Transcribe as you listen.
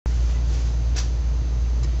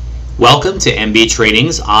Welcome to MB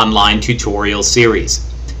Trading's online tutorial series.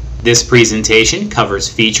 This presentation covers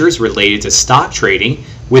features related to stock trading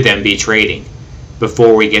with MB Trading.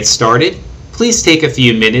 Before we get started, please take a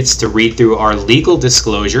few minutes to read through our legal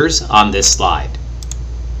disclosures on this slide.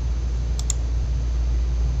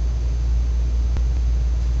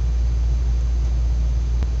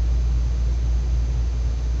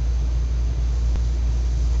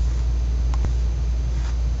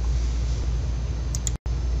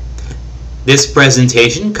 This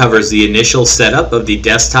presentation covers the initial setup of the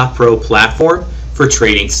Desktop Pro platform for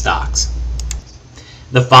trading stocks.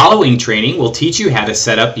 The following training will teach you how to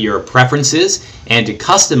set up your preferences and to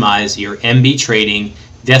customize your MB Trading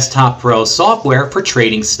Desktop Pro software for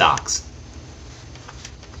trading stocks.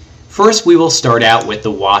 First, we will start out with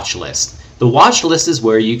the watch list. The watch list is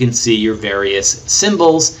where you can see your various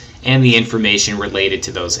symbols and the information related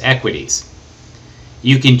to those equities.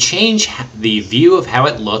 You can change the view of how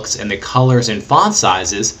it looks and the colors and font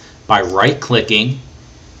sizes by right-clicking,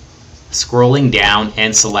 scrolling down,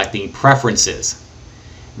 and selecting Preferences.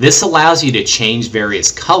 This allows you to change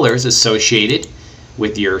various colors associated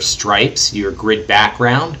with your stripes, your grid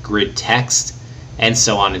background, grid text, and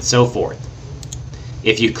so on and so forth.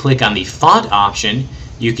 If you click on the font option,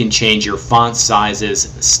 you can change your font sizes,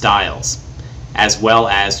 styles, as well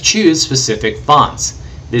as choose specific fonts.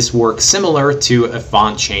 This works similar to a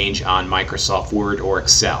font change on Microsoft Word or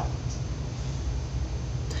Excel.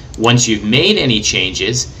 Once you've made any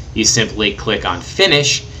changes, you simply click on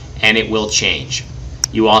Finish and it will change.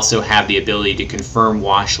 You also have the ability to confirm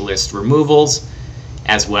watch list removals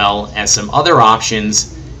as well as some other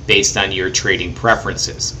options based on your trading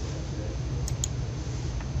preferences.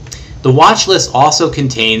 The watch list also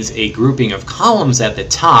contains a grouping of columns at the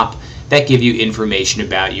top that give you information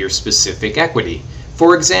about your specific equity.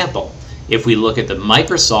 For example, if we look at the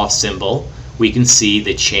Microsoft symbol, we can see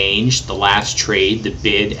the change, the last trade, the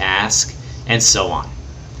bid, ask, and so on.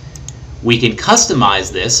 We can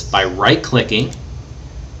customize this by right-clicking,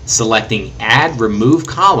 selecting Add Remove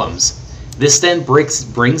Columns. This then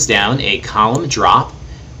brings down a column drop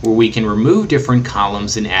where we can remove different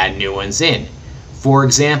columns and add new ones in. For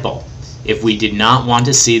example, if we did not want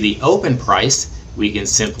to see the open price, we can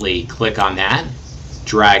simply click on that,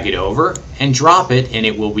 drag it over, and drop it, and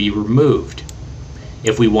it will be removed.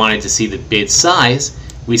 If we wanted to see the bid size,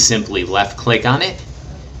 we simply left click on it,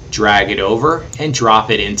 drag it over, and drop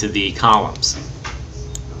it into the columns.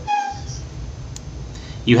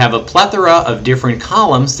 You have a plethora of different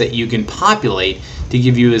columns that you can populate to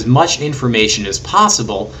give you as much information as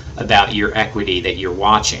possible about your equity that you're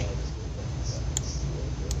watching.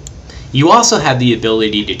 You also have the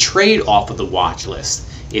ability to trade off of the watch list.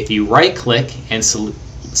 If you right-click and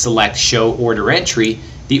select Show Order Entry,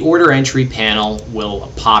 the Order Entry panel will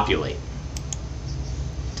populate.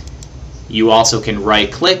 You also can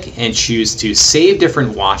right-click and choose to save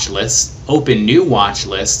different watch lists, open new watch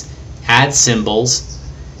lists, add symbols,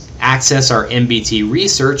 access our MBT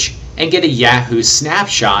research, and get a Yahoo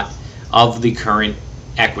snapshot of the current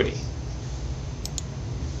equity.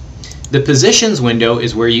 The Positions window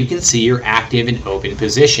is where you can see your active and open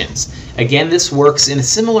positions. Again, this works in a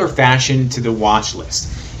similar fashion to the watch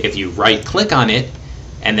list. If you right-click on it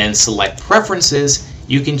and then select Preferences,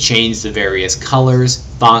 you can change the various colors,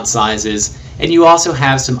 font sizes, and you also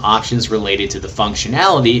have some options related to the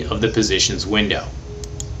functionality of the Positions window.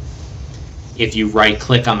 If you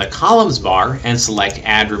right-click on the Columns bar and select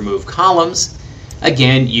Add Remove Columns,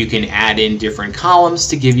 again, you can add in different columns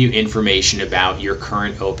to give you information about your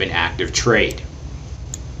current open active trade.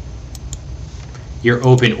 Your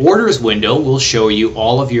Open Orders window will show you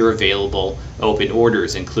all of your available open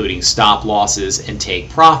orders, including stop losses and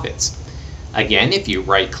take profits. Again, if you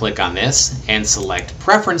right-click on this and select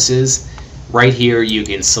Preferences, right here you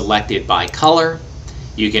can select it by color.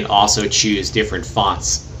 You can also choose different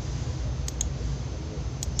fonts.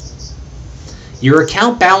 Your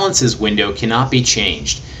Account Balances window cannot be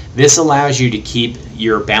changed. This allows you to keep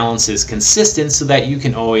your balances consistent so that you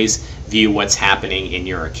can always view what's happening in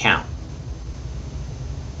your account.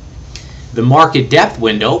 The Market Depth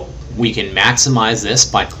window, we can maximize this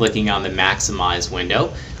by clicking on the Maximize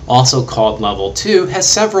window, also called Level 2,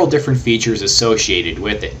 has several different features associated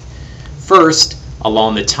with it. First,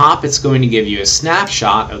 along the top, it's going to give you a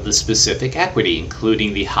snapshot of the specific equity,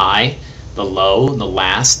 including the high, the low, the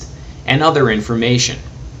last, and other information.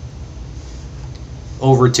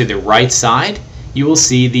 Over to the right side, you will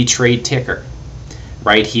see the trade ticker.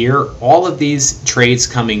 Right here, all of these trades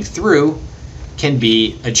coming through can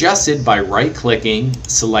be adjusted by right-clicking,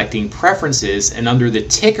 selecting Preferences, and under the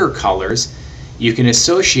ticker colors, you can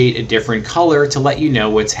associate a different color to let you know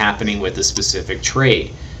what's happening with a specific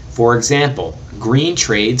trade. For example, green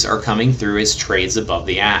trades are coming through as trades above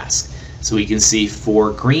the ask. So we can see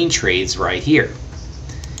 4 green trades right here.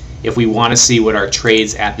 If we want to see what our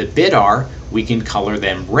trades at the bid are, we can color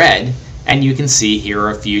them red, and you can see here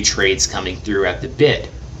are a few trades coming through at the bid.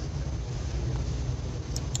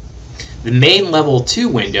 The main level 2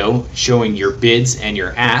 window, showing your bids and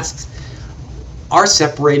your asks, are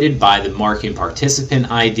separated by the market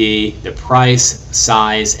participant ID, the price,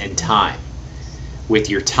 size, and time, with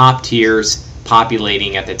your top tiers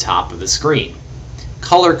populating at the top of the screen,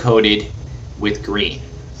 color-coded with green.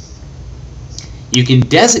 You can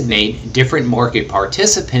designate different market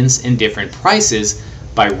participants and different prices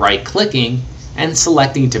by right-clicking and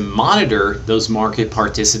selecting to monitor those market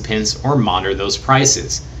participants or monitor those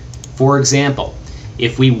prices. For example,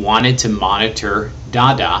 if we wanted to monitor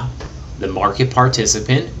Dada, the market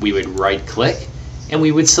participant, we would right-click and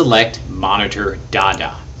we would select Monitor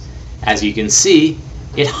Dada. As you can see,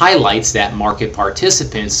 it highlights that market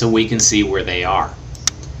participant so we can see where they are.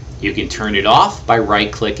 You can turn it off by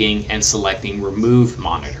right-clicking and selecting Remove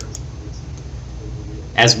Monitor.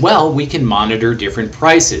 As well, we can monitor different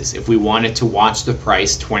prices. If we wanted to watch the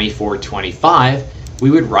price $24.25,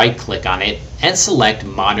 we would right-click on it and select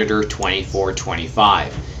Monitor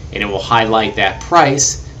 $24.25, and it will highlight that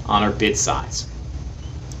price on our bid size.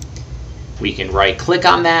 We can right-click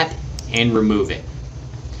on that and remove it.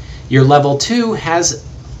 Your level 2 has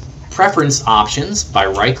preference options. By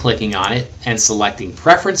right-clicking on it and selecting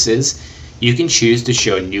Preferences, you can choose to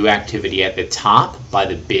show new activity at the top by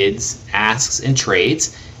the bids, asks, and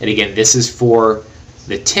trades. And again, this is for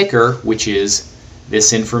the ticker, which is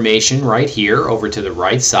this information right here over to the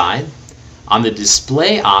right side. On the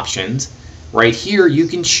display options, right here you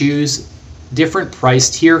can choose different price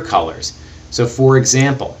tier colors. So for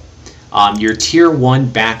example, your tier 1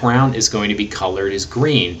 background is going to be colored as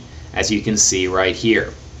green, as you can see right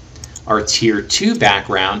here. Our tier 2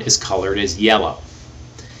 background is colored as yellow.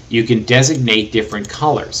 You can designate different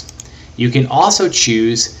colors. You can also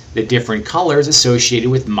choose the different colors associated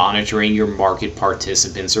with monitoring your market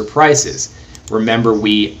participants or prices. Remember,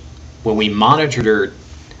 when we monitored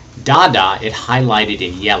Dada, it highlighted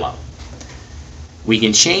in yellow. We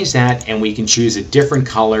can change that and we can choose a different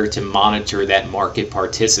color to monitor that market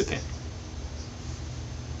participant.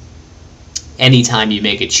 Anytime you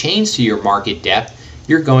make a change to your market depth,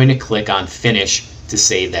 you're going to click on Finish to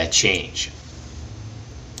save that change.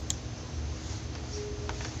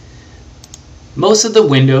 Most of the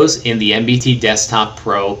windows in the MBT Desktop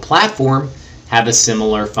Pro platform have a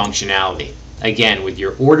similar functionality. Again, with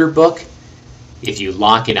your order book, if you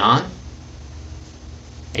lock it on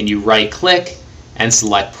and you right-click and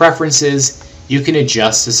select Preferences, you can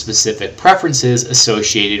adjust the specific preferences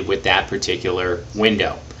associated with that particular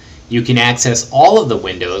window. You can access all of the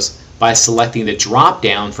windows by selecting the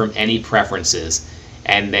drop-down from any preferences,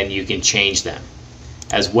 and then you can change them.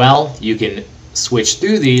 As well, you can switch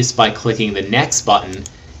through these by clicking the Next button,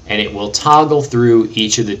 and it will toggle through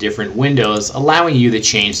each of the different windows, allowing you to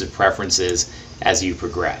change the preferences as you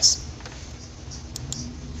progress.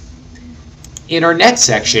 In our next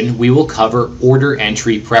section, we will cover order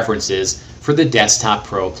entry preferences for the Desktop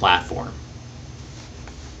Pro platform.